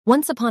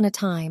Once upon a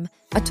time,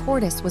 a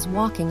tortoise was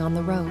walking on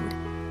the road.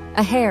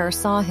 A hare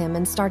saw him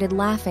and started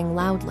laughing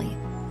loudly.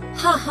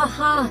 "Ha ha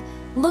ha!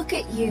 Look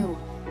at you!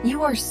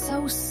 You are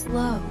so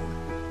slow!"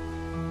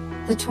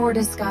 The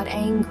tortoise got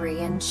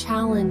angry and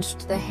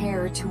challenged the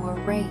hare to a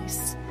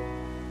race.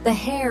 The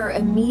hare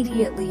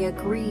immediately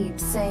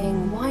agreed,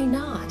 saying, "Why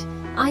not?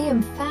 I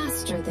am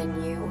faster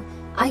than you.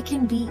 I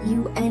can beat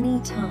you any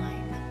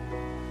time."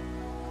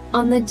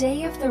 On the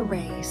day of the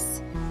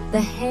race, the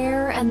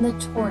hare and the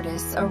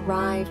tortoise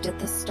arrived at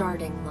the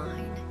starting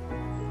line.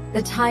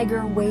 The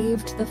tiger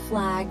waved the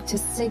flag to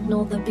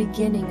signal the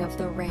beginning of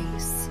the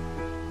race.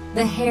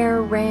 The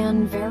hare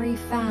ran very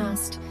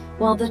fast,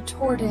 while the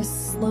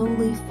tortoise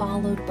slowly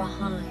followed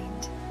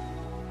behind.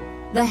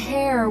 The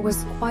hare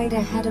was quite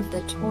ahead of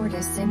the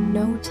tortoise in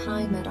no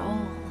time at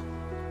all.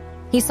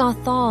 He saw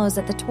Thaws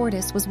at the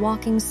tortoise was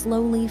walking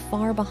slowly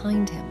far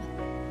behind him.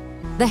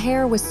 The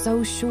hare was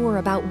so sure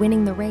about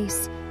winning the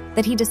race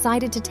that he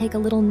decided to take a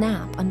little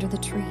nap under the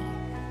tree.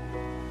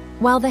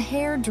 While the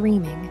hare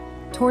dreaming,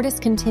 Tortoise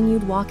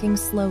continued walking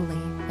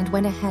slowly and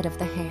went ahead of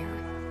the hare.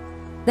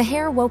 The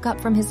hare woke up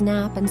from his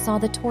nap and saw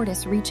the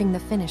tortoise reaching the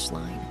finish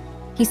line.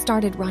 He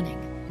started running,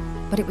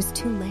 but it was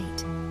too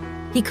late.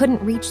 He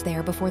couldn't reach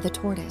there before the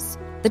tortoise.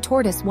 The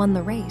tortoise won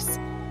the race.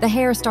 The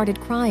hare started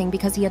crying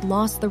because he had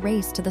lost the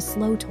race to the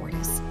slow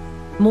tortoise.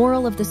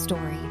 Moral of the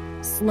story: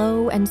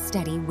 slow and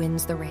steady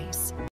wins the race.